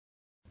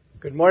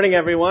Good morning,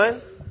 everyone.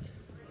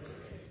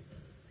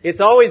 It's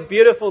always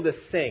beautiful to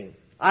sing.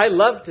 I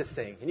love to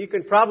sing, and you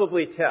can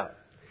probably tell.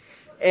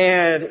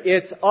 And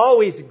it's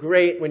always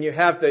great when you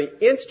have the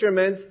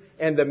instruments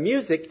and the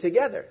music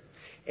together.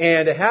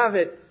 And to have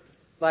it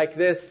like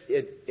this,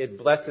 it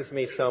blesses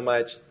me so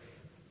much,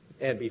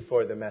 and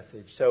before the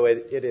message. So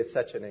it is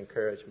such an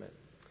encouragement.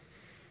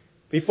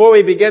 Before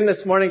we begin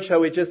this morning,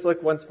 shall we just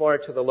look once more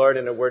to the Lord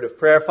in a word of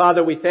prayer?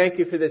 Father, we thank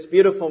you for this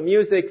beautiful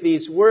music,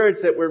 these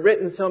words that were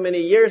written so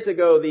many years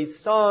ago, these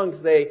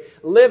songs, they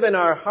live in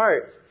our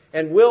hearts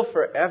and will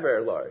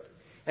forever, Lord.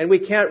 And we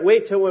can't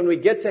wait till when we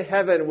get to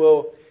heaven,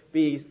 we'll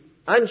be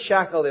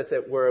unshackled, as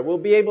it were. We'll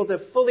be able to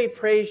fully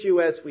praise you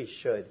as we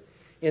should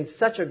in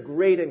such a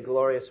great and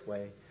glorious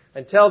way.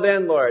 Until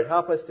then, Lord,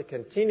 help us to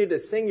continue to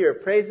sing your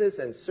praises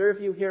and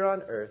serve you here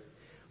on earth.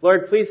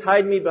 Lord, please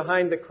hide me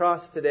behind the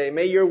cross today.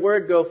 May your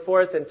word go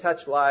forth and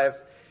touch lives.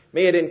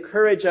 May it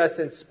encourage us,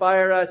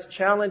 inspire us,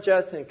 challenge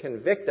us, and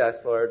convict us,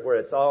 Lord, where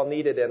it's all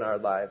needed in our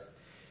lives.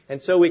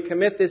 And so we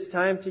commit this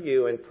time to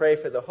you and pray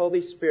for the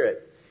Holy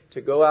Spirit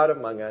to go out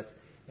among us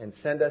and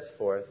send us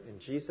forth.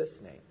 In Jesus'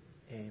 name,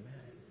 amen.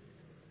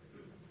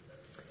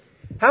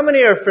 How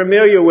many are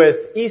familiar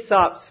with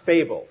Aesop's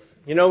fables?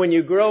 You know, when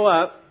you grow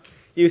up,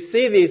 you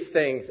see these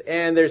things,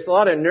 and there's a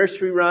lot of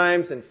nursery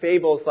rhymes and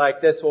fables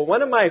like this. Well,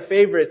 one of my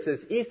favorites is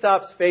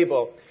Aesop's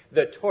fable,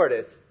 The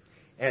Tortoise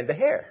and the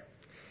Hare.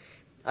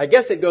 I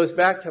guess it goes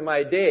back to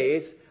my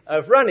days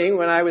of running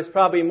when I was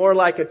probably more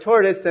like a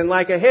tortoise than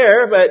like a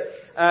hare, but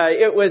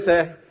it was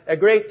a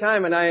great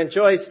time, and I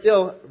enjoy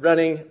still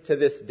running to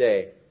this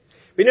day.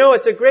 But you know,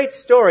 it's a great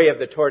story of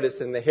the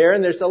tortoise and the hare,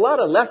 and there's a lot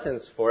of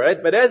lessons for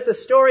it. But as the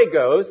story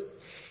goes,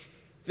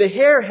 the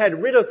hare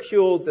had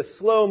ridiculed the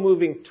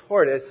slow-moving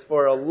tortoise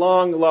for a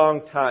long,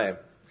 long time.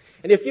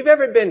 And if you've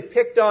ever been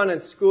picked on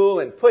in school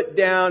and put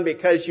down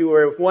because you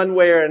were one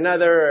way or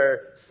another, or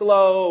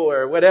slow,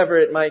 or whatever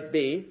it might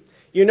be,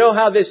 you know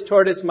how this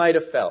tortoise might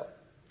have felt.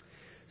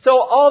 So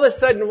all of a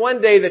sudden,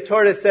 one day, the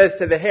tortoise says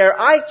to the hare,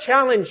 "I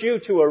challenge you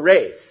to a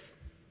race."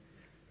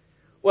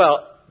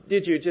 Well,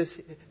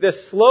 the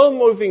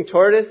slow-moving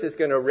tortoise is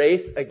going to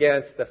race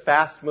against the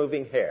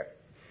fast-moving hare.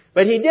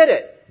 But he did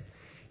it.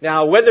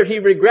 Now, whether he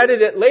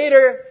regretted it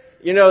later,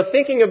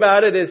 thinking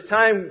about it as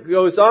time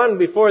goes on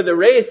before the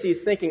race, he's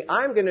thinking,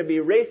 I'm going to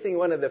be racing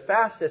one of the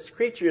fastest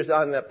creatures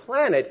on the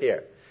planet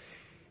here.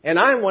 And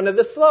I'm one of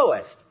the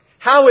slowest.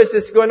 How is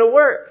this going to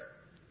work?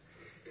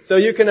 So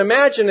you can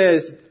imagine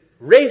as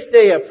race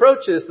day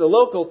approaches, the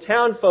local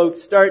town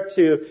folks start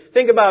to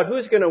think about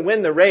who's going to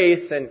win the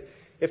race. And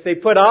if they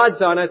put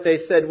odds on it, they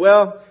said,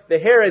 well, the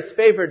hare is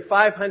favored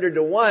 500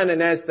 to 1.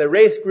 And as the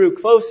race grew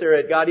closer,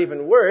 it got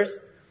even worse.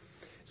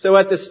 So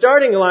at the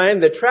starting line,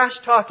 the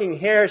trash-talking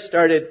hare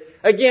started,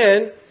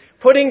 again,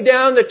 putting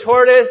down the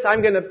tortoise.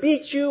 I'm going to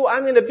beat you.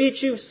 I'm going to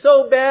beat you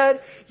so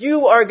bad.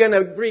 You are going to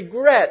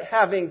regret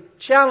having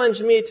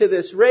challenged me to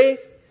this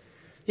race.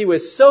 He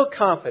was so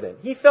confident.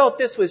 He felt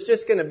this was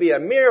just going to be a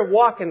mere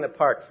walk in the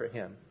park for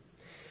him.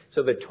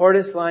 So the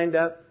tortoise lined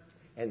up,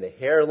 and the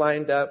hare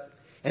lined up,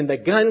 and the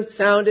gun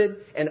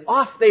sounded, and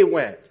off they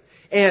went.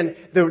 And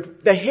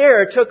the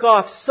hare took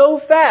off so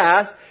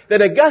fast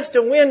that a gust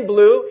of wind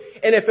blew,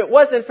 and if it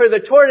wasn't for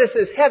the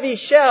tortoise's heavy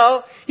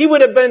shell, he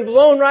would have been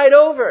blown right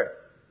over.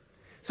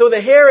 So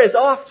the hare is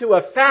off to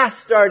a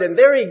fast start, and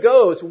there he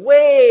goes,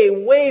 way,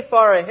 way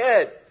far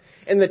ahead.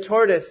 And the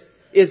tortoise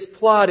is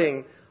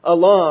plodding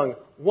along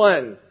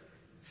one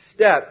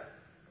step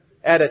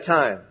at a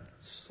time,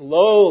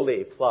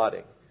 slowly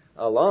plodding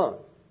along.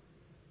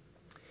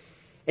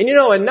 And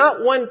and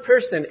not one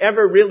person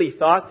ever really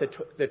thought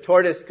the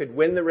tortoise could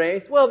win the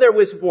race. Well, there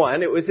was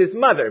one. It was his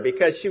mother,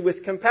 because she was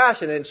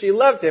compassionate and she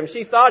loved him.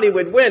 She thought he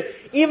would win.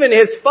 Even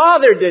his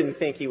father didn't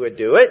think he would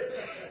do it.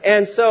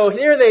 And so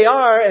here they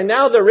are, and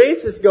now the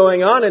race is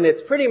going on, and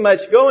it's pretty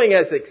much going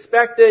as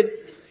expected,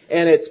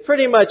 and it's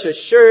pretty much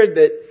assured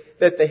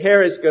that the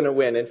hare is going to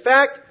win. In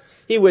fact,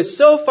 he was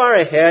so far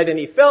ahead and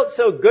he felt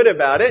so good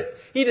about it,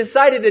 he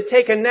decided to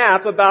take a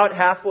nap about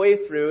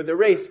halfway through the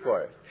race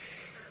course.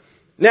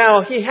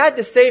 Now, he had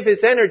to save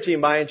his energy,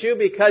 mind you,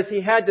 because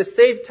he had to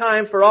save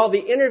time for all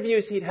the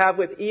interviews he'd have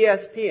with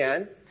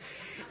ESPN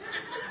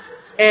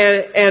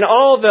and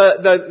all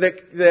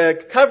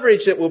the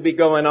coverage that will be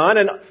going on.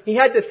 And he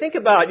had to think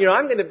about,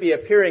 I'm going to be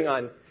appearing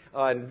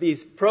on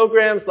these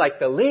programs like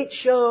The Late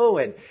Show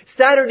and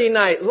Saturday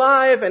Night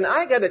Live, and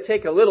I got to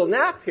take a little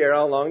nap here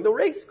along the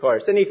race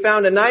course. And he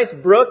found a nice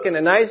brook and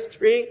a nice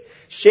tree,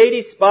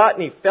 shady spot,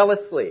 and he fell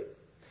asleep.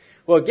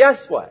 Well,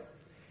 guess what?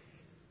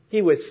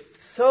 He was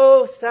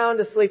so sound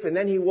asleep, and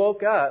then he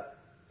woke up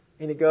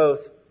and he goes,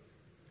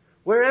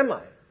 where am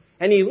I?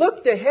 And he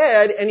looked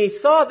ahead and he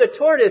saw the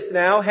tortoise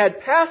now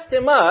had passed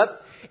him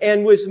up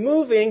and was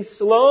moving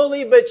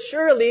slowly but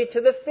surely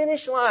to the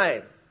finish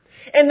line.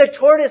 And the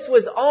tortoise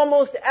was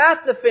almost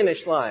at the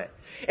finish line.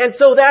 And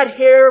so that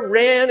hare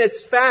ran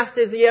as fast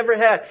as he ever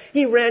had.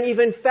 He ran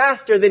even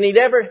faster than he'd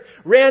ever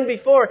ran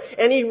before.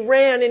 And he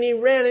ran and he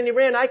ran and he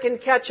ran. I can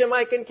catch him,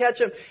 I can catch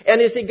him.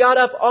 And as he got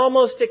up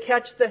almost to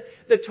catch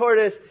the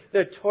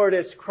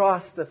tortoise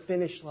crossed the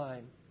finish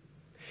line.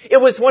 It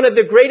was one of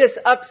the greatest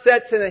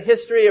upsets in the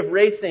history of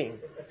racing.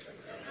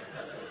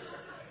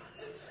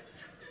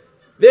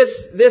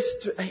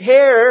 This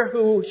hare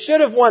who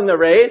should have won the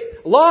race,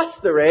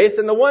 lost the race,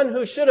 and the one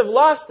who should have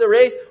lost the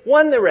race,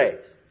 won the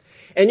race.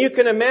 And you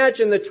can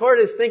imagine the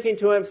tortoise thinking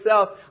to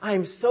himself,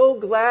 I'm so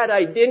glad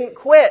I didn't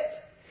quit.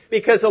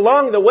 Because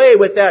along the way,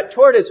 with that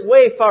tortoise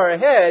way far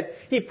ahead,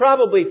 he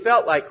probably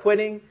felt like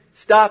quitting,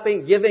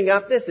 stopping, giving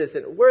up. This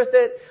isn't worth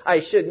it.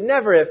 I should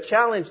never have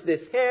challenged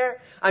this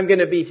hare. I'm going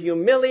to be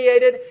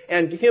humiliated,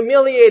 and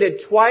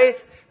humiliated twice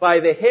by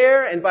the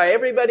hare and by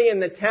everybody in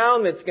the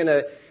town that's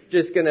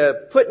just going to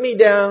put me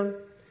down.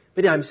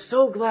 But I'm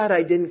so glad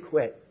I didn't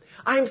quit.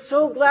 I'm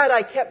so glad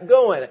I kept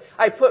going.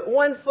 I put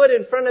one foot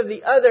in front of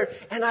the other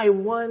and I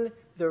won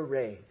the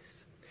race.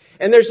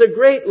 And there's a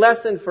great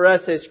lesson for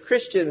us as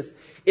Christians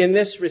in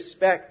this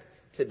respect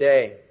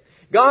today.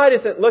 God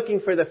isn't looking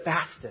for the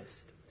fastest.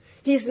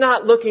 He's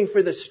not looking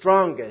for the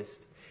strongest.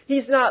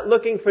 He's not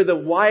looking for the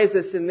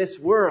wisest in this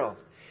world.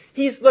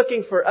 He's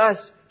looking for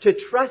us to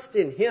trust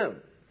in Him,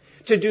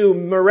 to do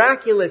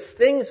miraculous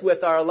things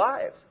with our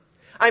lives.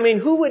 I mean,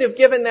 who would have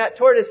given that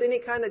tortoise any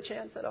kind of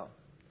chance at all?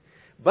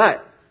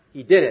 But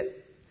He did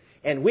it.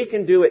 And we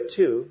can do it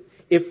too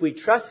if we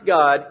trust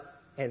God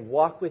and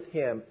walk with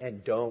Him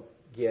and don't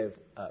give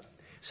up.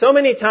 So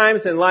many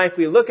times in life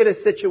we look at a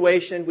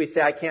situation, we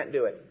say, I can't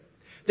do it.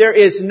 There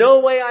is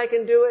no way I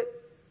can do it.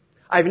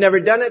 I've never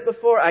done it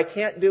before. I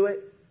can't do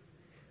it.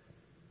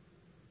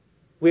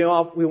 We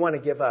want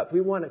to give up. We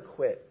want to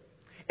quit.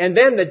 And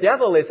then the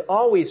devil is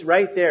always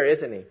right there,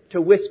 isn't he?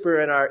 To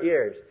whisper in our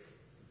ears.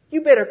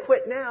 You better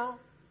quit now.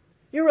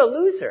 You're a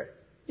loser.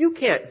 You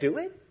can't do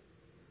it.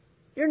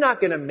 You're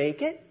not going to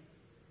make it.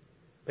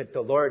 But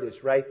the Lord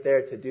is right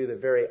there to do the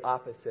very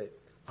opposite.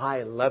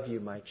 I love you,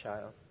 my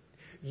child.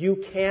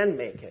 You can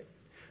make it.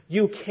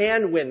 You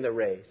can win the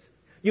race.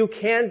 You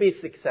can be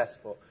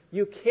successful.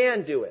 You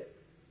can do it.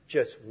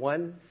 Just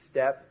one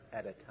step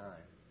at a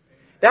time.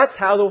 That's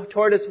how the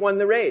tortoise won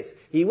the race.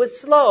 He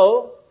was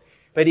slow,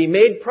 but he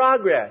made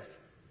progress.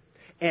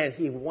 And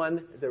he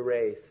won the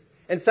race.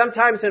 And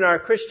sometimes in our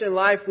Christian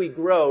life we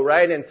grow,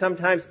 right? And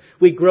sometimes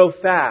we grow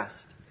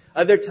fast.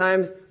 Other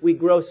times we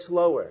grow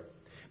slower.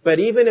 But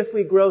even if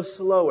we grow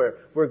slower,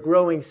 we're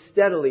growing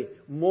steadily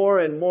more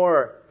and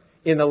more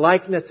in the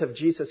likeness of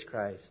Jesus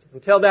Christ.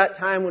 Until that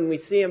time when we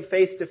see Him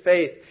face to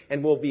face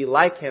and we'll be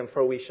like Him,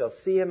 for we shall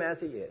see Him as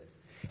He is.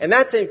 And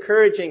that's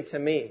encouraging to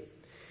me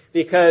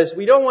because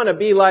we don't want to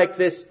be like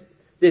this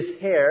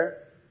hare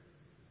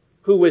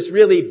who was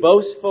really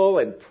boastful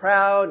and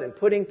proud and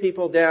putting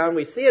people down.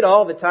 We see it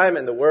all the time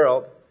in the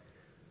world.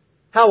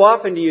 How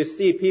often do you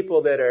see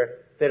people that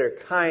are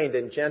kind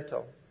and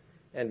gentle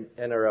and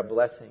are a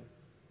blessing?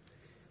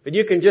 But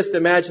you can just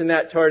imagine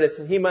that tortoise,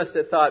 and he must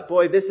have thought,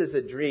 boy, this is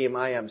a dream.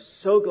 I am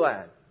so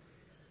glad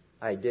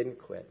I didn't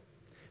quit.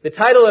 The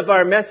title of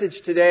our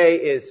message today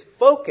is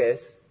Focus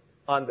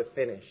on the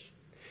Finish.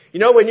 You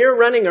know, when you're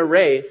running a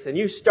race and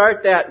you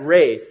start that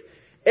race,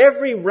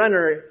 every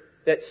runner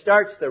that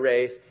starts the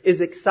race is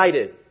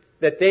excited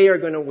that they are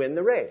going to win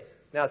the race.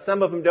 Now,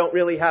 some of them don't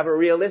really have a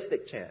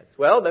realistic chance.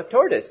 Well, the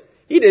tortoise,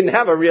 he didn't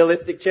have a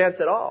realistic chance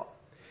at all.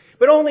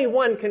 But only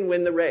one can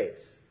win the race.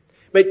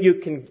 But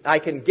I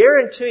can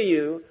guarantee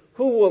you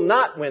who will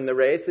not win the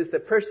race is the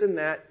person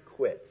that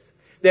quits,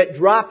 that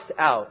drops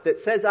out,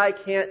 that says, I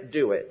can't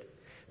do it.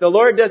 The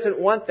Lord doesn't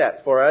want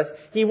that for us.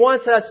 He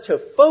wants us to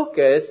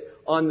focus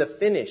on the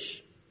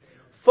finish.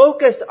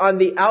 Focus on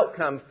the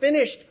outcome.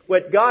 Finish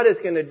what God is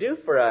going to do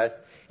for us.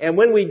 And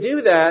when we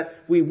do that,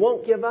 we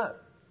won't give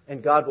up.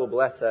 And God will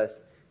bless us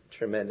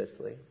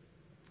tremendously.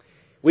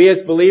 We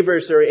as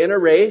believers are in a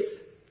race.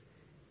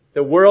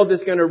 The world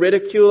is going to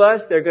ridicule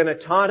us. They're going to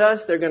taunt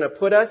us. They're going to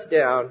put us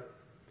down.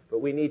 But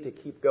we need to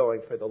keep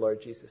going for the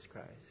Lord Jesus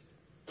Christ.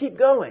 Keep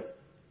going.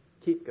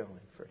 Keep going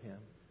for Him.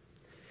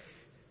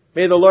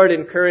 May the Lord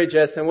encourage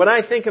us. And when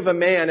I think of a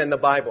man in the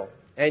Bible,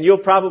 and you'll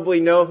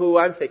probably know who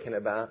I'm thinking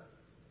about,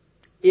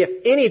 if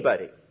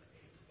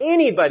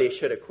anybody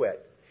should have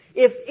quit,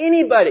 if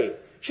anybody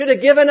should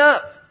have given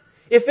up,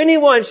 if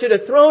anyone should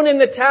have thrown in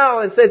the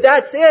towel and said,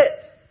 that's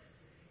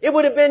it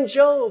would have been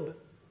Job.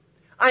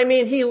 I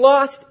mean, he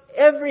lost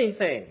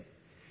everything.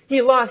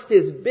 He lost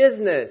his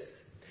business.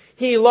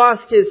 He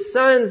lost his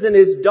sons and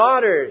his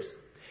daughters.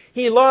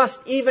 He lost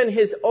even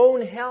his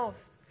own health.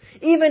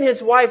 Even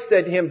his wife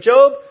said to him,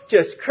 Job,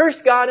 just curse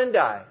God and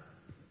die.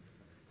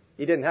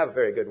 He didn't have a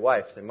very good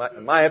wife,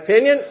 in my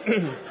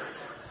opinion.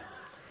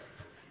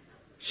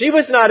 She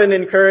was not an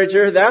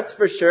encourager, that's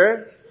for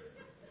sure.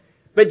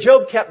 But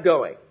Job kept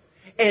going.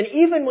 And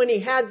even when he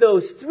had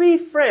those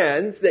 3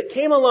 friends that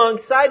came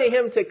alongside of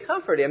him to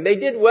comfort him, they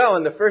did well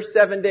in the first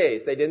 7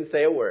 days. They didn't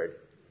say a word.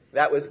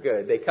 That was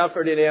good. They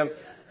comforted him,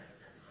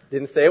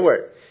 didn't say a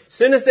word. As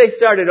soon as they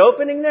started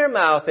opening their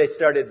mouth, they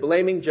started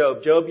blaming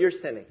Job. Job, you're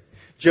sinning.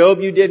 Job,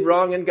 you did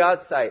wrong in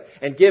God's sight.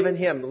 And giving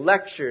him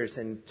lectures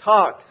and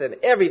talks and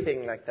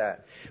everything like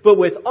that. But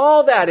with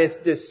all that, as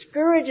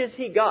discouraged as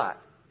he got,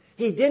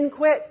 he didn't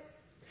quit.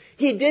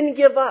 He didn't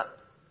give up.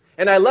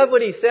 And I love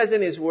what he says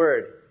in his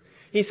word.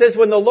 He says,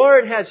 when the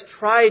Lord has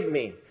tried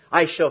me,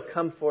 I shall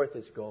come forth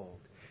as gold.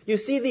 You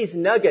see these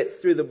nuggets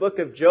through the book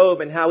of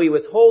Job and how he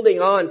was holding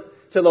on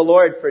to the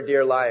Lord for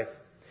dear life.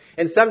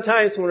 And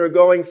sometimes when we're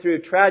going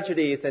through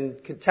tragedies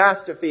and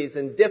catastrophes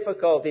and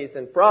difficulties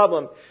and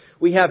problems,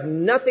 we have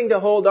nothing to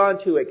hold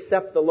on to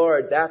except the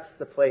Lord. That's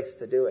the place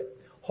to do it.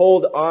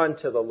 Hold on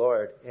to the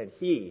Lord, and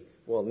He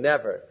will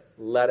never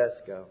let us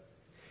go.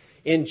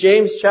 In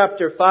James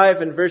chapter 5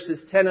 and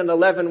verses 10 and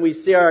 11, we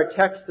see our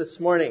text this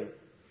morning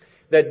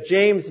that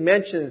James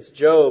mentions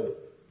Job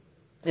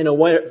in a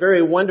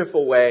very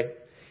wonderful way.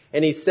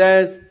 And he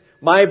says,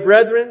 my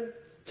brethren,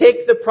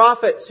 take the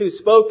prophets who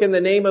spoke in the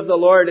name of the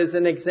Lord as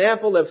an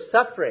example of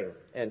suffering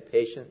and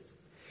patience.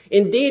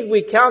 Indeed,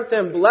 we count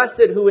them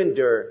blessed who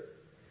endure.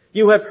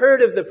 You have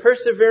heard of the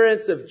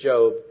perseverance of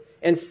Job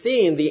and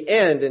seen the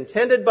end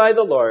intended by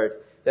the Lord,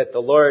 that the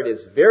Lord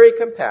is very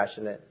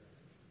compassionate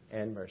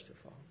and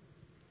merciful.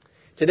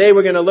 Today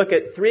we're going to look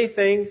at three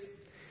things,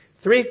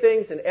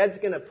 and Ed's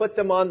going to put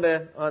them on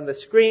the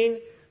screen.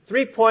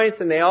 3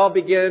 points, and they all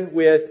begin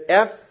with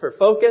F for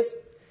focus.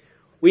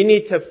 We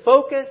need to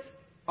focus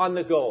on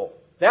the goal.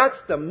 That's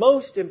the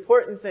most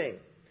important thing.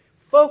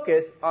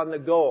 Focus on the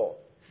goal.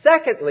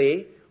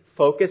 Secondly,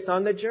 focus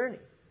on the journey.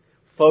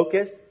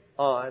 Focus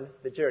on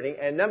the journey.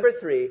 And number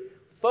 3,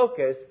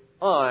 focus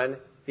on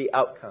the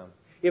outcome.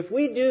 If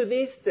we do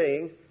these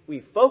things,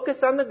 we focus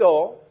on the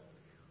goal,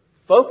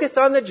 focus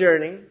on the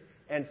journey,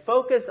 and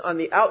focus on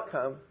the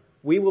outcome,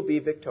 we will be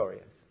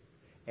victorious.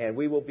 And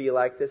we will be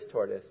like this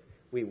tortoise.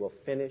 We will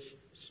finish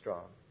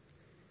strong.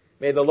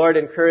 May the Lord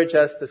encourage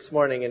us this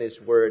morning in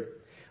His Word.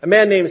 A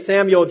man named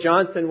Samuel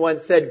Johnson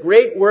once said,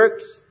 great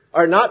works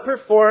are not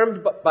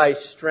performed by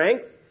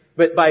strength,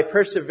 but by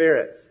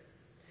perseverance.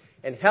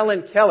 And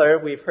Helen Keller,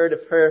 we've heard of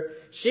her,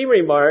 she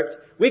remarked,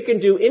 we can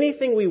do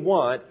anything we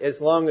want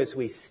as long as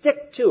we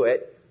stick to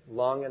it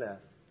long enough.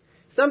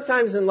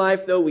 Sometimes in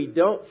life, though, we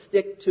don't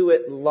stick to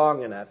it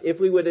long enough. If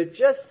we would have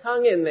just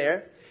hung in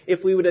there,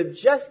 if we would have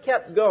just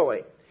kept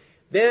going,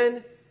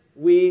 then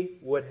we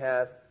would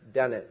have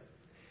done it.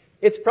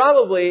 It's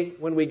probably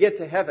when we get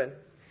to heaven,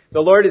 the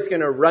Lord is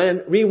going to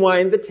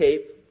rewind the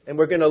tape, and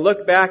we're going to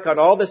look back on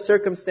all the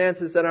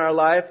circumstances in our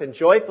life, and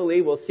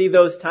joyfully we'll see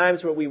those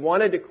times where we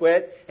wanted to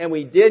quit and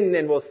we didn't,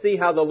 and we'll see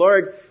how the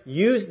Lord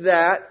used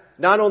that,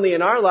 not only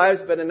in our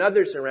lives, but in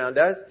others around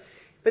us.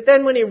 But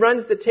then when He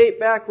runs the tape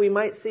back, we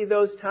might see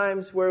those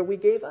times where we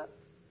gave up.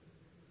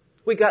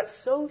 We got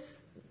so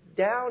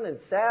down and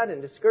sad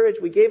and discouraged,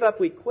 we gave up,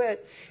 we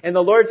quit, and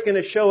the Lord's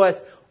going to show us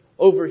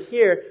over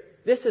here,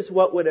 this is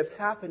what would have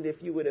happened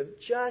if you would have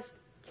just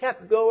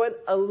kept going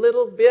a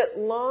little bit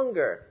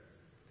longer.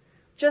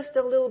 Just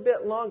a little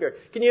bit longer.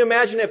 Can you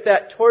imagine if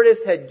that tortoise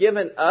had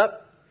given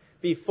up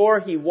before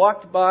he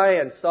walked by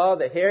and saw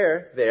the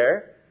hare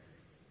there?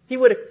 He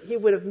would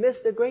have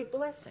missed a great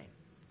blessing.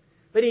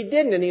 But he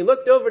didn't, and he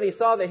looked over and he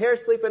saw the hare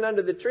sleeping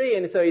under the tree,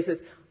 and so he says,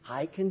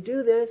 I can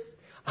do this.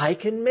 I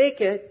can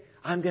make it.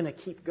 I'm going to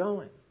keep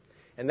going.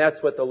 And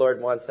that's what the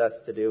Lord wants us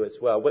to do as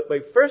well.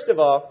 We first of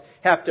all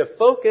have to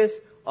focus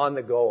on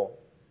the goal.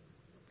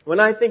 When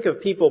I think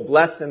of people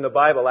blessed in the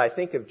Bible, I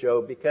think of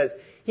Job because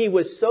he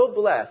was so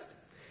blessed.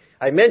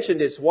 I mentioned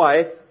his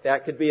wife.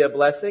 That could be a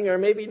blessing or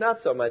maybe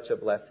not so much a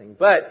blessing.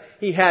 But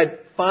he had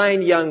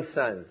fine young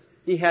sons.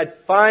 He had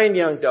fine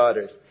young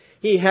daughters.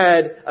 He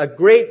had a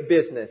great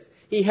business.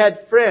 He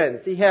had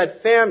friends. He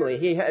had family.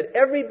 He had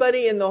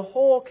everybody in the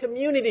whole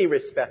community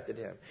respected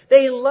him.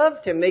 They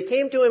loved him. They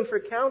came to him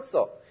for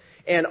counsel.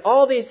 And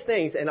all these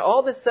things. And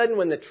all of a sudden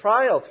when the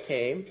trials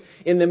came,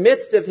 in the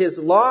midst of his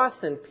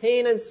loss and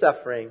pain and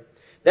suffering,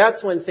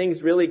 that's when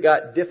things really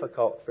got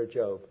difficult for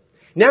Job.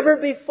 Never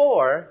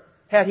before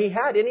had he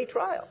had any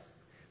trials.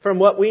 From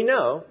what we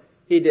know,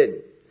 he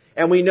didn't.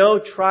 And we know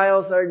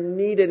trials are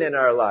needed in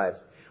our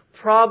lives.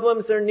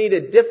 Problems are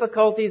needed.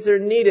 Difficulties are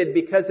needed,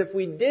 because if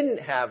we didn't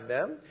have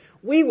them,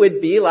 we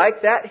would be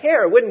like that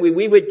hare, wouldn't we?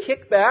 We would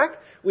kick back.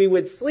 We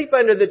would sleep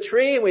under the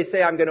tree and we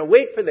say, I'm going to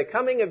wait for the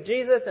coming of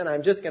Jesus and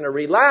I'm just going to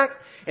relax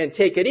and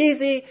take it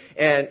easy.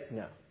 And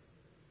no.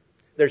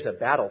 There's a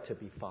battle to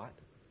be fought.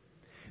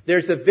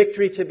 There's a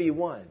victory to be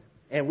won.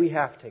 And we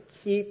have to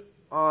keep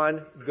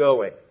on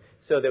going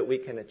so that we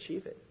can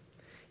achieve it.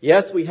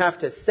 Yes, we have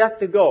to set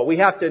the goal. We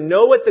have to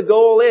know what the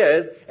goal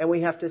is and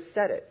we have to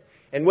set it.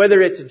 And whether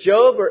it's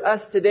Job or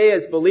us today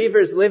as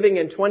believers living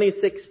in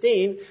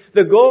 2016,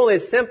 the goal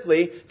is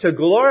simply to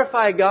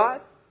glorify God,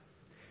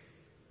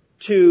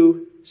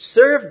 to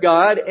serve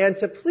God, and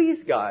to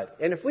please God.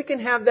 And if we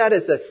can have that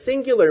as a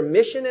singular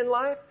mission in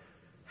life,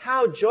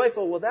 how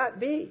joyful will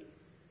that be?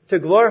 To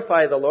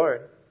glorify the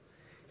Lord.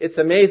 It's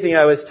amazing.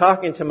 I was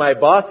talking to my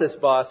boss's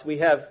boss. We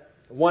have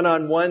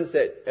one-on-ones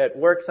at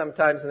work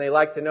sometimes, and they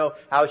like to know,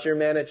 how's your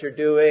manager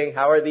doing?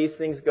 How are these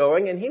things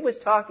going? And he was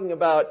talking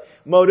about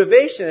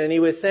motivation, and he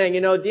was saying,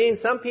 Dean,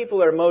 some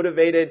people are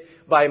motivated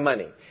by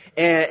money.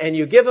 And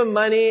you give them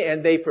money,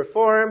 and they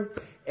perform,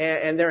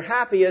 and they're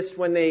happiest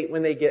when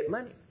they get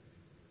money.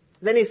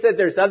 Then he said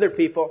there's other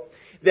people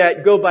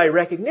that go by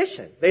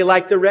recognition. They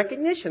like the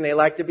recognition. They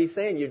like to be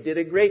saying, you did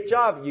a great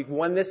job. You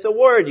won this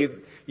award.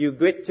 You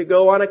get to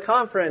go on a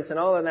conference and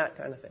all of that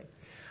kind of thing.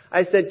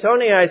 I said,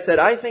 Tony,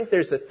 I think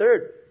there's a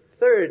third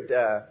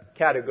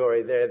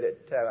category there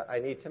that I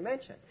need to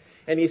mention.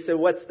 And he said,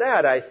 what's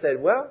that? I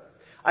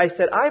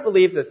said, I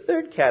believe the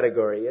third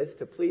category is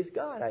to please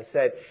God. I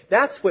said,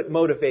 that's what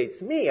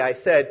motivates me. I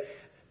said,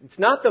 it's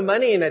not the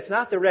money and it's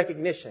not the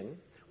recognition.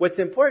 What's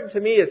important to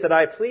me is that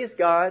I please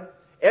God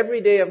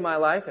every day of my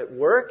life, at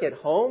work, at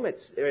home,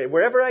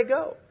 wherever I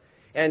go.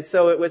 And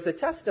so it was a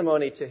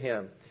testimony to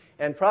him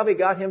and probably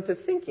got him to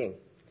thinking.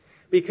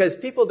 Because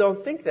people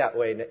don't think that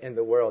way in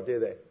the world, do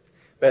they?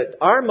 But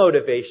our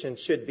motivation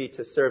should be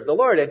to serve the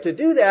Lord. And to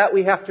do that,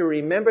 we have to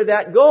remember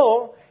that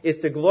goal is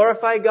to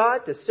glorify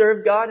God, to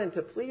serve God, and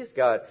to please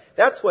God.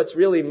 That's what's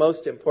really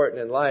most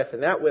important in life.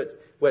 And that's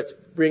what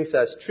brings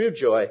us true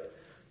joy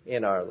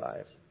in our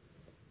lives.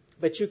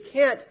 But you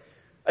can't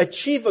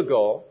achieve a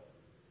goal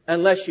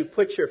unless you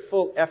put your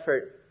full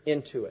effort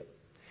into it.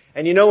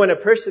 And when a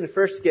person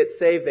first gets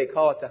saved, they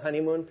call it the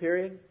honeymoon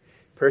period.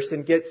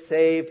 Person gets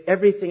saved,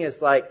 everything is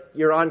like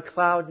you're on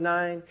cloud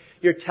 9.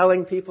 You're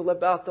telling people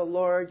about the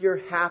Lord. You're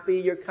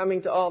happy. You're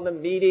coming to all the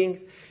meetings.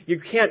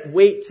 You can't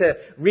wait to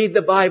read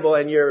the Bible,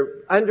 and you're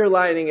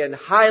underlining and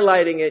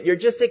highlighting it. You're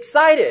just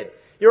excited.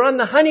 You're on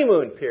the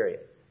honeymoon period.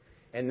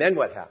 And then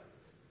what happens?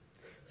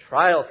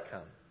 Trials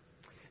come.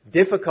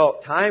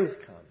 Difficult times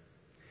come.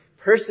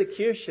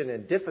 Persecution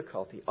and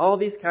difficulty. All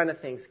these kind of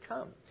things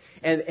come.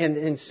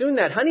 And soon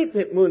that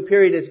honeymoon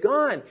period is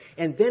gone.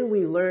 And then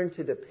we learn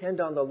to depend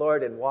on the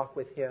Lord and walk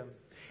with Him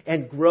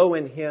and grow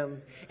in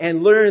Him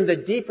and learn the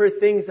deeper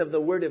things of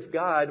the Word of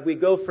God. We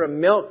go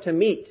from milk to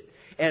meat.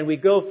 And we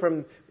go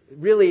from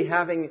really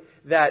having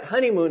that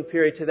honeymoon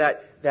period to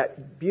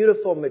that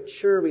beautiful,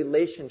 mature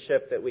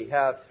relationship that we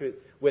have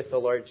with the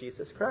Lord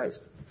Jesus Christ.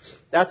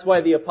 That's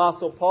why the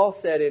Apostle Paul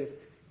said in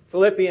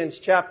Philippians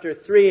chapter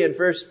 3 and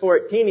verse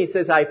 14, he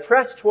says, I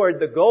press toward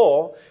the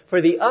goal for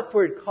the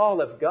upward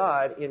call of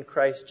God in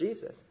Christ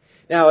Jesus.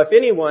 Now, if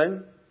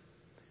anyone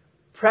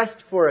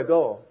pressed for a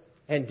goal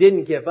and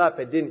didn't give up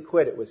and didn't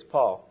quit, it was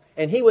Paul.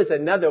 And he was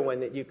another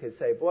one that you could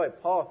say, boy,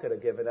 Paul could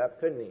have given up,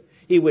 couldn't he?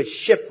 He was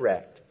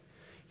shipwrecked.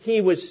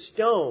 He was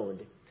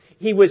stoned.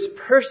 He was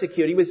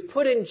persecuted. He was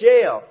put in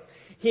jail.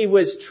 He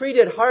was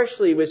treated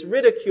harshly. He was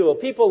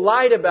ridiculed. People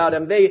lied about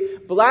him. They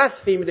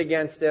blasphemed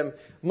against him,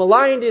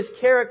 maligned his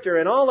character,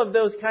 and all of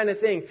those kind of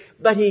things.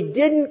 But he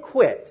didn't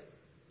quit.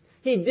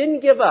 He didn't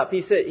give up.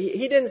 He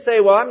didn't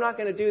say, well, I'm not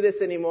going to do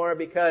this anymore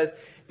because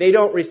they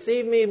don't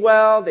receive me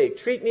well. They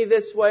treat me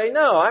this way.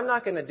 No, I'm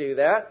not going to do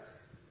that.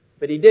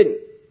 But he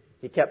didn't.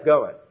 He kept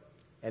going.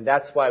 And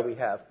that's why we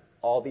have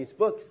all these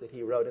books that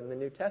he wrote in the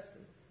New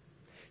Testament.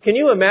 Can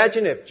you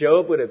imagine if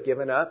Job would have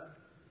given up?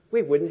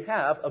 We wouldn't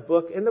have a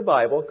book in the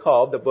Bible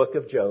called the Book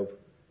of Job.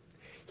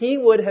 He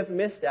would have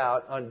missed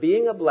out on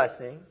being a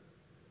blessing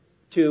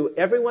to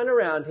everyone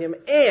around him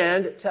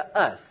and to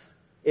us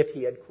if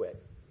he had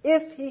quit.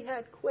 If he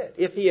had quit.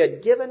 If he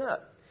had given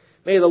up.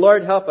 May the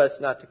Lord help us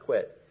not to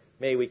quit.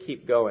 May we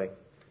keep going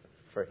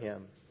for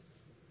Him.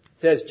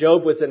 It says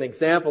Job was an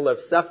example of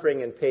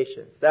suffering and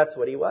patience. That's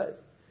what he was.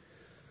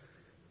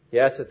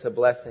 Yes, it's a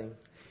blessing.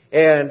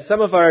 And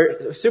some of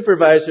our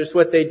supervisors,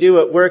 what they do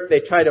at work,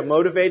 they try to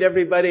motivate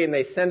everybody, and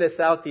they send us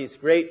out these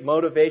great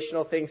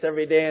motivational things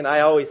every day, and I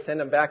always send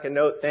them back a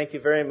note, thank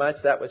you very much,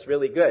 that was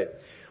really good.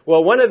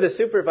 Well, one of the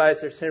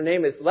supervisors, her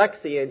name is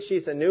Lexi, and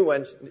she's a new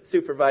one,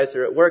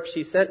 supervisor at work,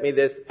 she sent me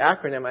this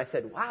acronym. I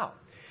said, wow.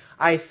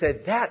 I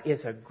said, that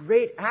is a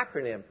great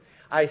acronym.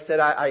 I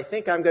said, I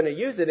think I'm going to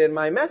use it in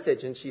my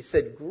message. And she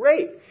said,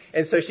 great.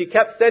 And so she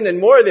kept sending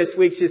more this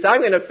week. She said,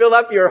 I'm going to fill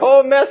up your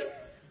whole message.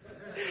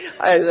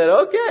 I said,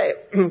 okay,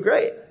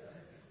 great.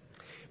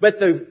 But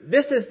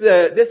this is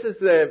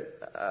the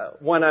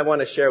one I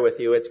want to share with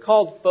you. It's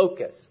called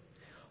Focus.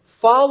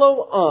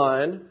 Follow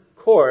on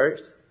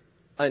course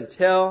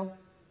until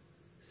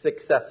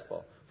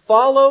successful.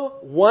 Follow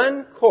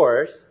one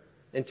course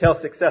until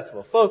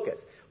successful.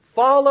 Focus.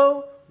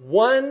 Follow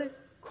one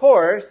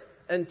course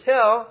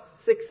until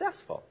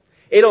successful.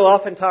 Adel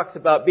often talks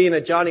about being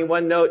a Johnny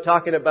one note,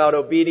 talking about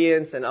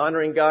obedience and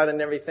honoring God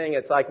and everything.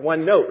 It's like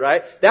one note,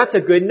 right? That's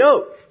a good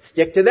note.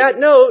 Stick to that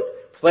note.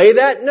 Play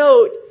that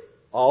note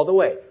all the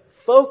way.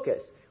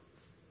 Focus.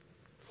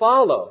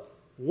 Follow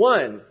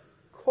one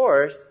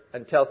course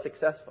until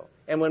successful.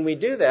 And when we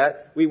do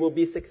that, we will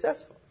be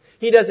successful.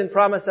 He doesn't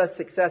promise us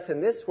success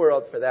in this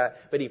world for that,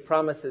 but He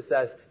promises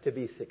us to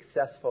be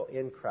successful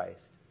in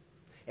Christ.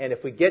 And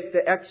if we get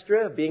the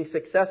extra of being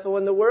successful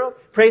in the world,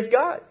 praise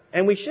God.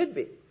 And we should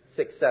be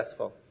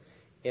successful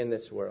in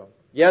this world.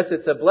 Yes,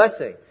 it's a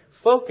blessing.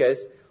 Focus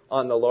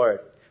on the Lord.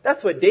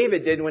 That's what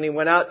David did when he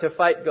went out to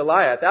fight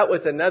Goliath. That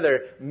was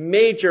another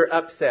major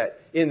upset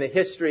in the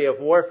history of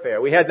warfare.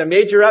 We had the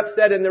major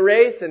upset in the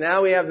race, and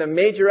now we have the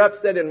major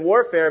upset in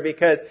warfare,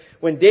 because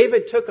when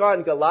David took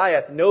on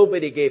Goliath,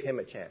 nobody gave him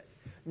a chance.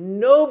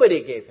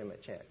 Nobody gave him a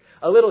chance.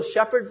 A little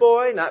shepherd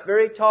boy, not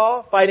very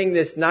tall, fighting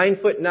this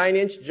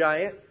 9'9"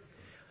 giant.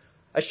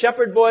 A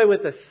shepherd boy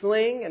with a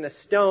sling and a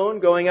stone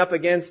going up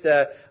against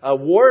a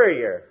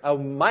warrior, a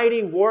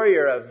mighty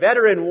warrior, a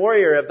veteran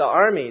warrior of the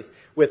armies,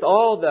 with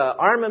all the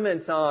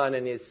armaments on,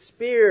 and his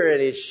spear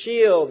and his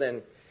shield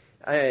and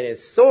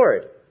his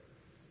sword.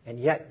 And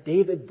yet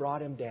David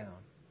brought him down.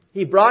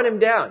 He brought him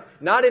down,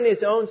 not in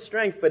his own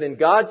strength, but in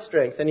God's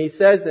strength. And he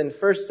says in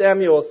 1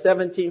 Samuel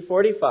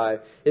 17:45,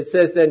 it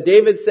says, "Then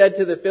David said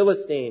to the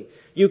Philistine,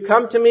 'You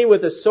come to me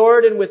with a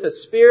sword and with a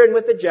spear and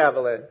with a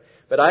javelin,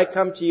 but I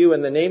come to you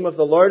in the name of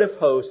the Lord of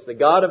hosts, the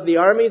God of the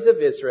armies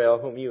of Israel,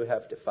 whom you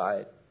have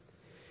defied.'"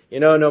 You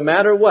know, no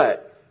matter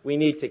what, we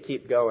need to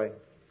keep going.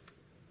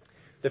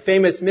 The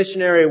famous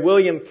missionary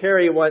William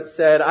Carey once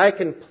said, "I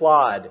can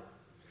plod.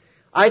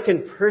 I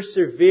can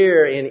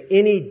persevere in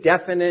any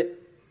definite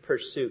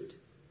pursuit.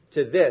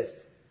 To this,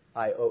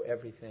 I owe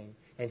everything."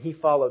 And he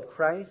followed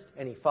Christ,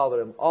 and he followed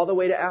him all the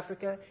way to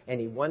Africa, and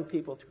he won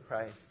people to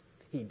Christ.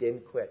 He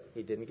didn't quit.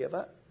 He didn't give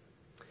up.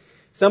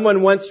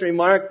 Someone once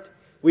remarked,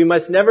 we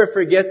must never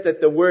forget that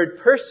the word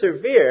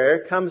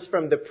persevere comes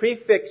from the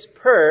prefix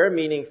per,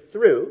 meaning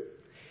through,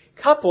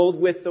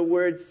 coupled with the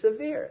word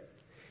severe.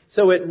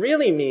 So it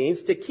really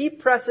means to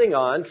keep pressing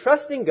on,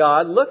 trusting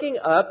God, looking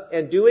up,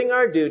 and doing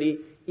our duty,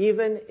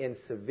 even in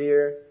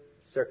severe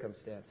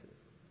circumstances.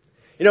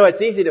 You know,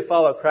 it's easy to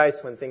follow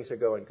Christ when things are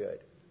going good.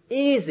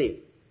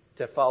 Easy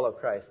to follow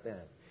Christ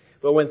then.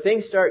 But when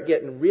things start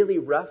getting really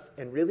rough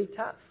and really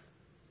tough,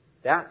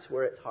 that's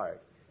where it's hard.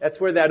 That's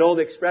where that old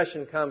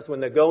expression comes,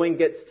 when the going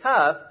gets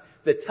tough,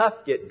 the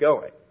tough get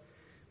going.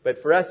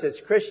 But for us as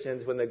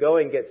Christians, when the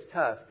going gets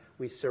tough,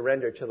 we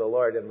surrender to the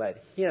Lord and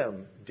let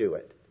Him do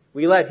it.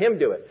 We let Him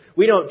do it.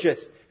 We don't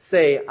just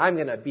say, I'm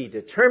going to be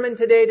determined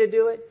today to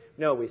do it.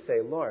 No, we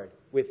say, Lord,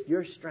 with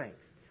your strength,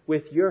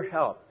 with your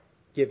help,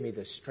 give me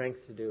the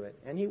strength to do it.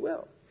 And He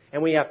will.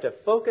 And we have to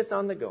focus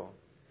on the goal.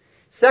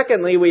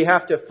 Secondly, we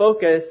have to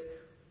focus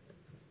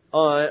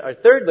on, or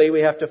thirdly,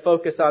 we have to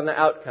focus on the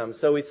outcome.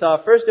 So we saw,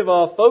 first of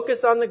all,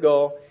 focus on the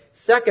goal.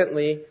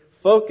 Secondly,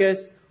 focus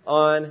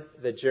on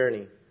the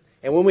journey.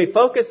 And when we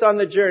focus on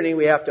the journey,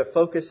 we have to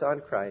focus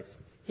on Christ.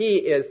 He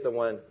is the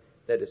one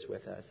that is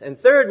with us. And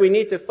third, we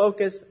need to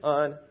focus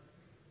on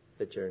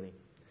the journey.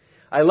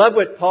 I love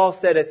what Paul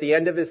said at the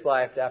end of his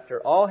life, after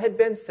all had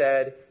been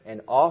said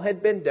and all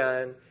had been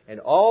done, and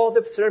all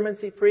the sermons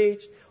he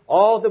preached,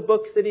 all the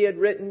books that he had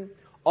written,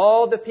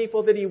 all the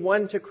people that he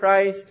won to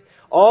Christ,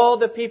 all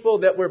the people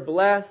that were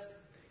blessed.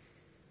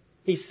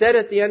 He said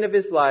at the end of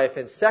his life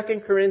in 2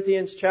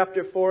 Corinthians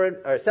chapter 4,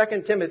 or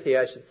 2 Timothy,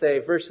 I should say,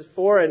 verses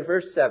 4 and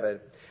verse 7,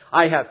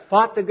 I have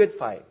fought the good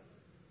fight.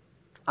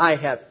 I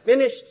have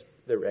finished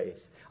the race.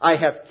 I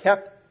have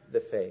kept the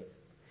faith.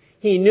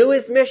 He knew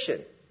his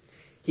mission.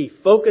 He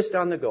focused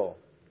on the goal.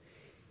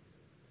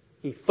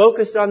 He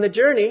focused on the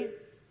journey,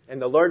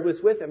 and the Lord was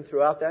with him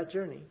throughout that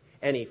journey.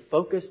 And he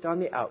focused on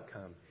the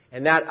outcome.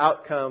 And that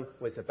outcome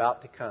was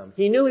about to come.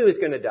 He knew he was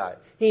going to die.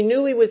 He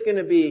knew he was going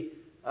to be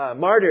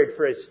martyred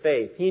for his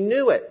faith. He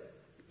knew it.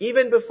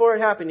 Even before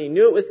it happened, he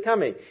knew it was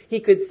coming.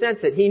 He could sense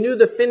it. He knew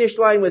the finish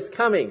line was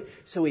coming.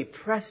 So he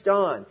pressed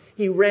on.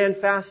 He ran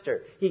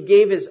faster. He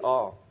gave his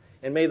all.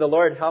 And may the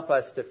Lord help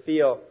us to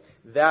feel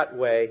that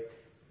way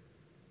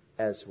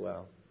as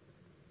well.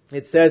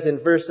 It says in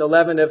verse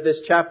 11 of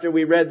this chapter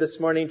we read this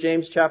morning,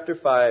 James chapter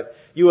 5,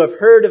 you have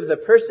heard of the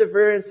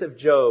perseverance of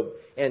Job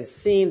and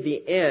seen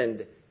the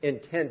end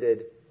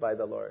intended by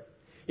the Lord.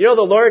 You know,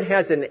 the Lord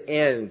has an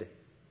end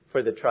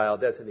for the trial,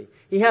 doesn't He?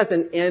 He has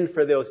an end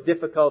for those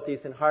difficulties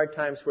and hard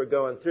times we're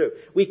going through.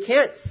 We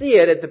can't see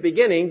it at the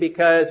beginning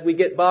because we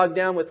get bogged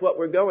down with what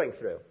we're going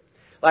through.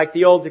 Like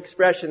the old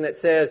expression that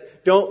says,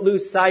 don't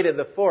lose sight of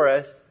the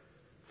forest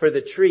for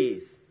the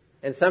trees.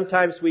 And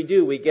sometimes we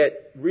do. We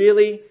get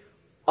really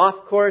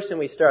off course and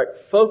we start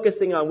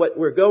focusing on what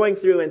we're going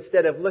through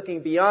instead of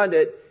looking beyond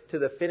it to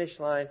the finish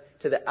line,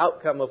 to the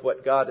outcome of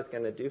what God is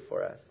going to do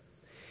for us.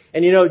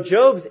 And you know,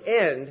 Job's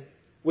end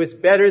was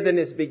better than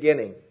his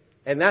beginning.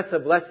 And that's a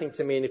blessing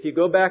to me. And if you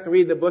go back and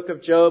read the book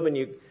of Job and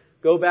you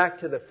go back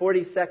to the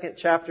 42nd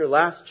chapter,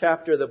 last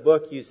chapter of the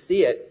book, you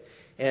see it.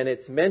 And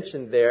it's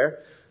mentioned there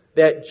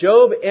that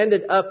Job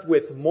ended up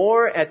with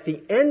more at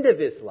the end of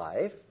his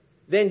life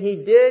than he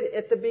did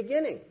at the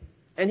beginning.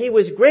 And he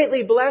was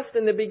greatly blessed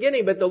in the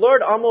beginning, but the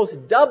Lord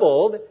almost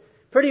doubled,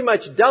 pretty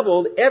much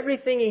doubled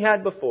everything he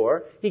had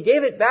before. He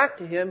gave it back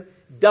to him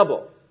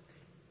double,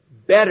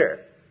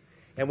 better.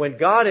 And when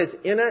God is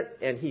in it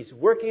and He's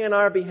working on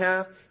our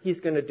behalf, He's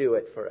going to do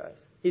it for us.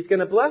 He's going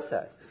to bless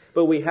us.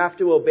 But we have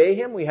to obey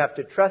Him, we have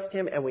to trust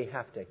Him, and we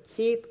have to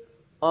keep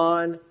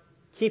on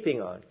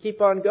keeping on. Keep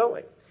on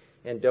going.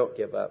 And don't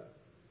give up.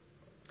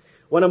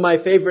 One of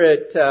my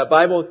favorite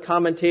Bible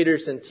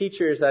commentators and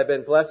teachers I've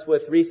been blessed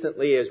with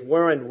recently is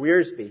Warren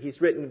Wiersbe.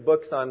 He's written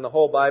books on the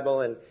whole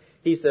Bible, and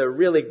he's a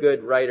really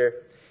good writer.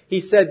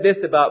 He said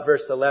this about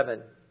verse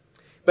 11.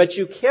 But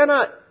you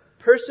cannot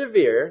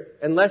persevere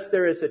unless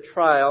there is a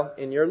trial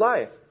in your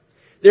life.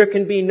 There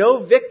can be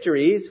no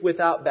victories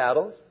without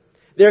battles.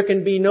 There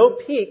can be no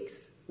peaks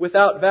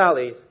without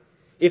valleys.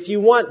 If you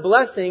want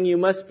blessing, you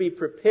must be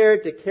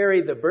prepared to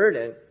carry the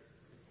burden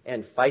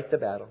and fight the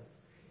battle.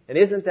 And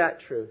isn't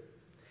that true?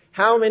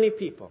 How many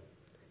people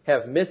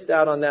have missed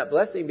out on that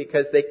blessing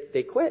because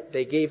they quit,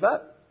 they gave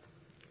up?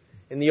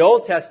 In the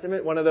Old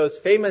Testament, one of those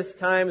famous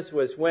times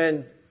was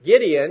when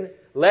Gideon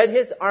led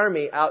his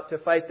army out to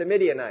fight the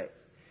Midianites.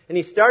 And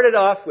he started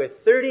off with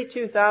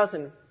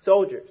 32,000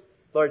 soldiers.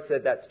 The Lord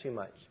said, that's too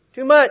much.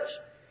 Too much.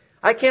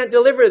 I can't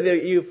deliver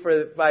you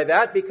by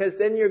that, because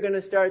then you're going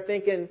to start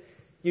thinking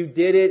you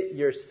did it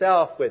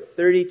yourself with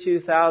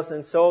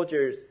 32,000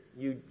 soldiers.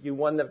 You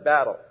won the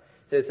battle.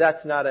 He says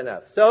that's not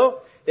enough.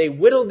 So they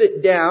whittled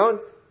it down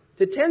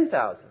to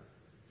 10,000.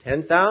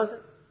 10,000?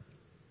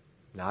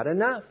 Not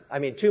enough.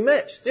 Too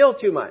much. Still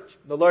too much.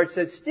 The Lord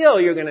says,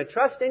 still, you're going to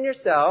trust in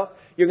yourself.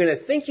 You're going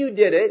to think you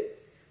did it.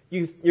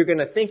 You're going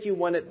to think you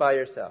won it by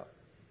yourself.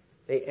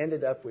 They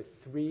ended up with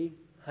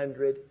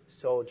 300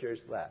 soldiers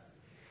left.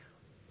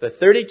 The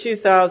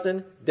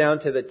 32,000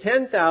 down to the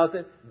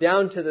 10,000,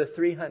 down to the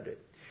 300.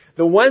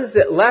 The ones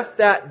that left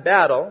that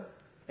battle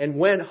and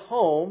went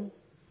home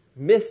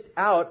missed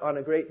out on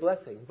a great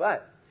blessing.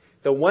 But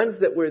the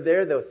ones that were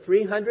there, the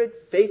 300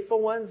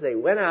 faithful ones, they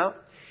went out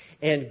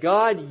and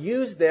God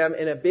used them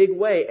in a big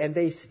way, and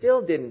they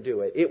still didn't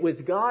do it. It was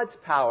God's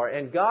power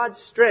and God's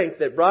strength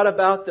that brought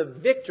about the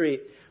victory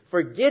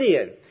for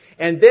Gideon.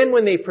 And then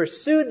when they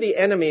pursued the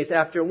enemies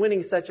after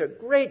winning such a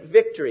great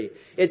victory,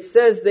 it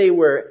says they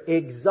were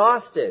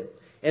exhausted,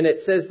 and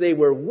it says they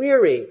were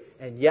weary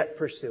and yet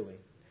pursuing.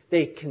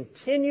 They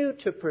continued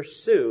to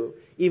pursue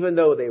even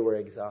though they were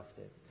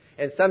exhausted.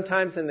 And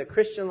sometimes in the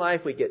Christian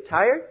life we get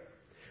tired,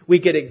 we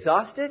get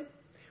exhausted,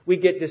 we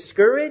get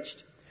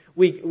discouraged,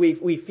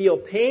 we feel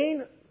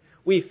pain,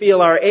 we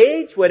feel our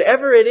age,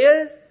 whatever it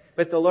is,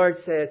 but the Lord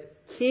says,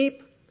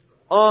 keep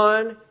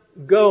on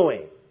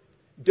going.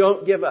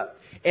 Don't give up.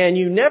 And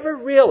you never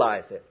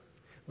realize it,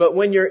 but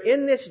when you're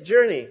in this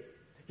journey,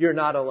 you're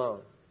not alone.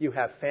 You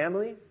have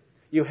family,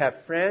 you have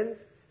friends,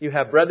 you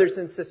have brothers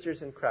and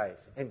sisters in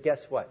Christ. And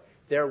guess what?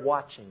 They're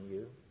watching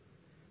you.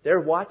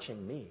 They're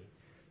watching me.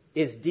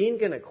 Is Dean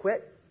going to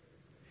quit?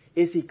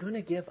 Is he going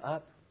to give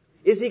up?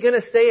 Is he going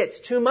to say it's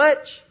too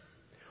much?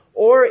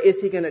 Or is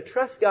he going to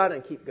trust God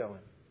and keep going?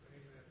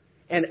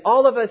 And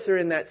all of us are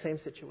in that same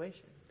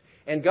situation.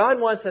 And God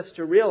wants us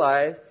to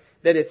realize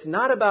that it's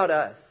not about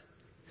us.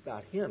 It's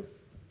about Him.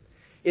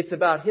 It's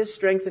about His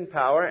strength and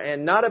power,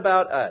 and not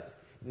about us.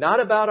 Not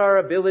about our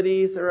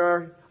abilities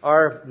or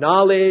our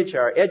knowledge,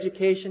 our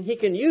education. He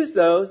can use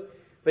those,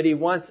 but He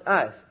wants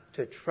us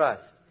to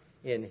trust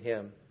in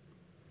Him.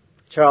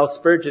 Charles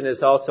Spurgeon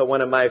is also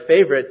one of my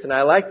favorites, and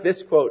I like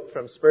this quote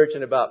from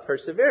Spurgeon about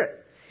perseverance.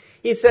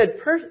 He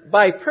said,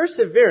 by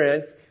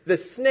perseverance, the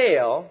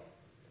snail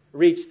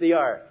reached the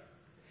ark.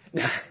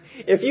 Now,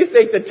 if you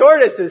think the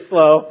tortoise is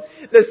slow,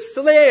 the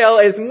snail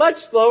is much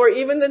slower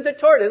even than the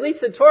tortoise. At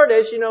least the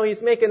tortoise,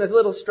 he's making his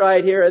little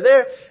stride here or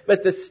there.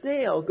 But the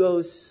snail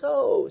goes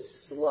so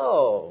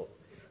slow.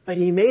 But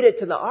he made it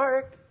to the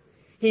ark.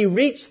 He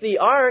reached the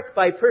ark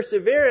by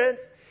perseverance.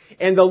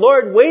 And the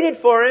Lord waited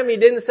for him. He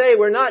didn't say,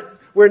 we're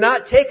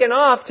not taking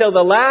off till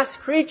the last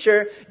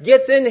creature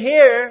gets in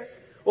here.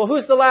 Well,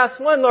 who's the last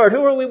one, Lord?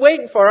 Who are we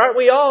waiting for? Aren't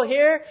we all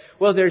here?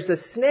 Well, there's a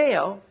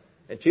snail.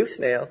 And two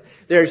snails.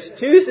 There's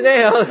two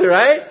snails,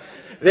 right?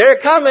 They're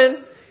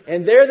coming.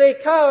 And there they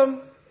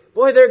come.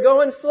 Boy, they're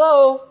going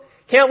slow.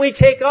 Can't we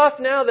take off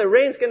now? The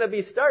rain's going to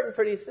be starting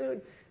pretty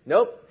soon.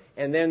 Nope.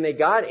 And then they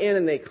got in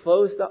and they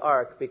closed the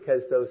ark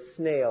because those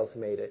snails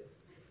made it.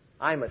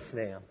 I'm a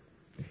snail.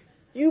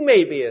 You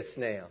may be a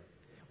snail.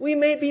 We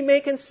may be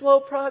making slow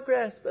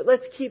progress, but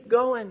let's keep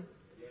going.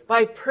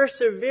 By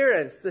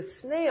perseverance, the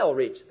snail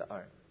reached the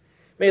ark.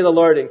 May the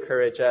Lord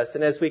encourage us.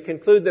 And as we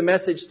conclude the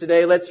message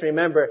today, let's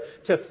remember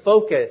to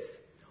focus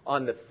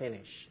on the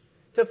finish.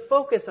 To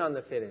focus on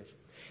the finish.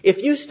 If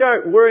you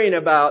start worrying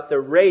about the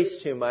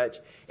race too much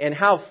and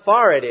how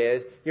far it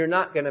is, you're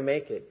not going to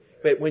make it.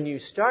 But when you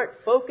start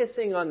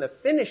focusing on the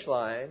finish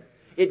line,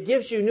 it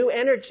gives you new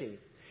energy,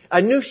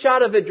 a new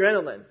shot of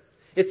adrenaline.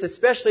 It's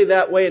especially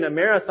that way in a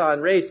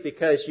marathon race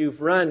because you've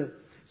run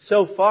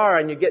so far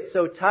and you get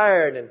so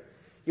tired and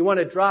you want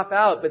to drop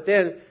out, but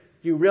then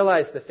you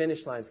realize the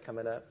finish line's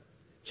coming up.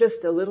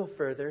 Just a little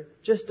further,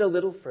 just a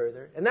little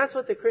further. And that's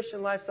what the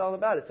Christian life's all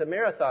about. It's a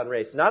marathon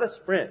race, not a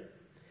sprint.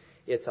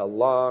 It's a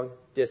long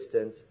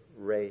distance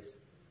race.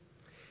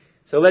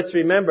 So let's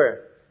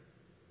remember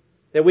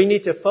that we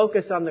need to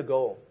focus on the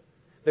goal.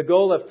 The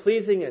goal of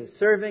pleasing and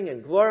serving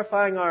and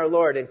glorifying our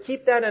Lord. And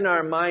keep that in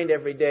our mind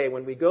every day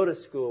when we go to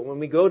school, when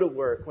we go to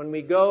work, when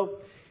we go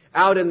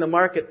out in the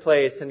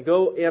marketplace and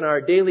go in our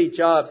daily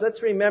jobs.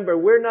 Let's remember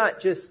we're not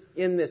just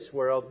in this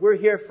world. We're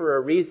here for a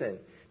reason.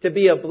 to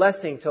be a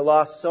blessing to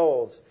lost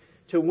souls,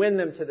 to win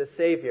them to the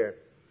Savior,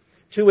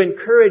 to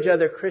encourage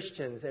other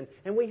Christians.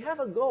 And we have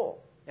a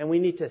goal, and we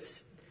need to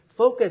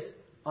focus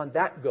on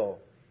that goal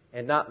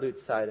and not lose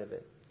sight of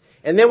it.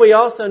 And then we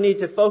also need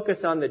to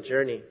focus on the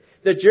journey.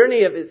 The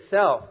journey of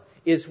itself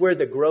is where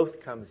the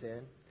growth comes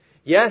in.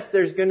 Yes,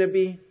 there's going to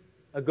be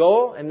a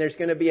goal and there's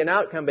going to be an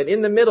outcome, but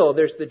in the middle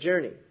there's the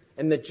journey.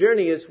 And the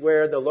journey is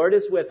where the Lord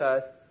is with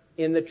us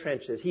in the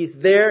trenches. He's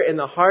there in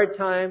the hard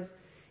times,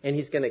 and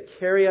He's going to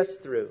carry us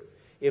through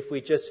if we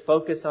just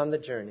focus on the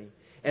journey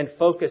and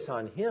focus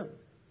on Him.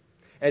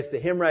 As the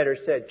hymn writer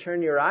said,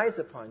 turn your eyes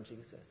upon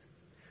Jesus.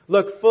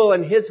 Look full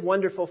in His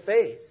wonderful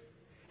face,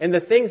 and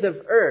the things of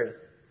earth,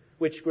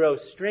 which grow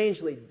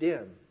strangely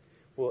dim,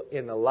 will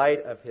in the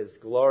light of His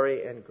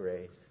glory and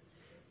grace.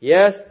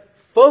 Yes,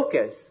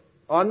 focus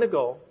on the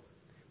goal,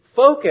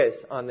 focus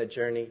on the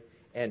journey,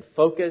 and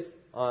focus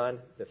on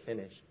the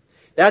finish.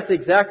 That's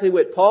exactly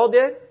what Paul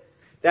did.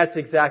 That's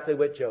exactly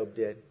what Job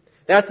did.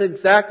 That's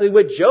exactly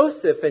what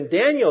Joseph and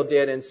Daniel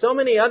did, and so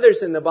many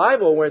others in the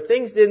Bible where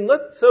things didn't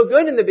look so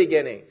good in the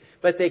beginning,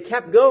 but they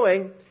kept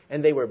going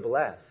and they were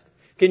blessed.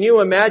 Can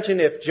you imagine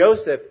if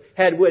Joseph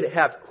would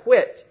have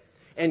quit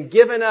and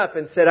given up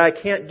and said, I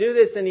can't do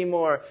this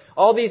anymore.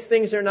 All these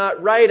things are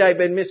not right. I've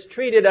been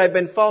mistreated. I've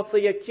been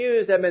falsely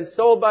accused. I've been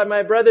sold by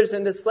my brothers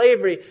into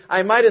slavery.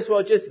 I might as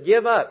well just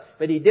give up.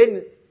 But he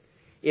didn't.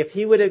 If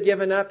he would have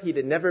given up, he'd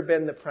have never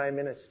been the prime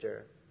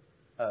minister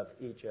of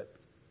Egypt.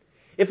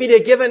 If he'd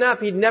have given up,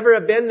 he'd never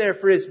have been there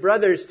for his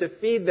brothers to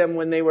feed them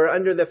when they were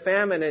under the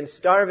famine and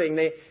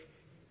starving.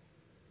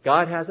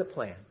 God has a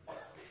plan.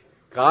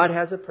 God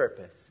has a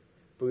purpose.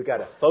 But we've got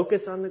to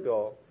focus on the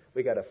goal.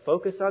 We've got to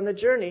focus on the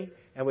journey.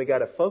 And we've got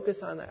to focus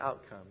on the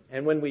outcome.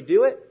 And when we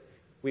do it,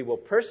 we will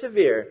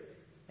persevere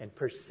and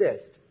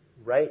persist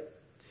right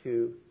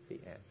to the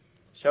end.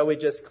 Shall we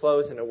just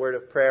close in a word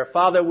of prayer?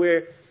 Father,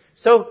 we're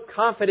so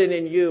confident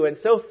in You and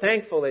so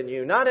thankful in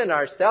You. Not in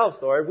ourselves,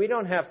 Lord. We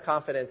don't have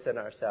confidence in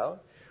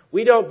ourselves.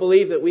 We don't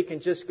believe that we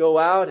can just go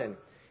out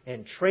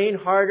and train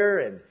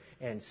harder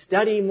and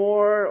study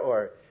more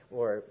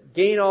or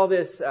gain all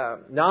this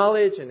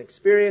knowledge and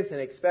experience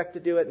and expect to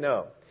do it.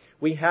 No.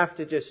 We have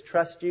to just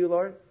trust You,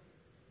 Lord.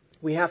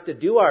 We have to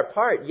do our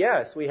part.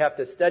 Yes, we have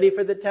to study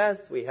for the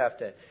test. We have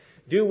to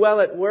do well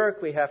at work.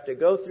 We have to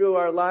go through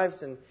our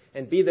lives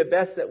and be the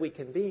best that we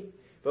can be.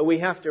 But we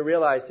have to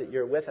realize that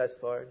You're with us,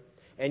 Lord.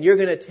 And You're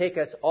going to take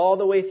us all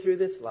the way through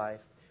this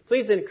life.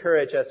 Please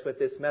encourage us with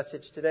this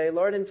message today,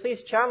 Lord. And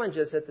please challenge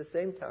us at the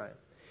same time.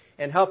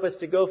 And help us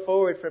to go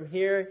forward from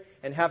here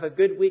and have a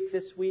good week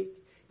this week.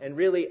 And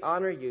really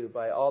honor You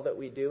by all that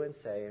we do and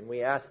say. And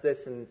we ask this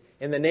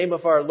in the name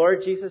of our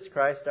Lord Jesus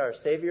Christ, our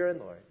Savior and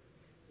Lord.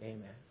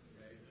 Amen.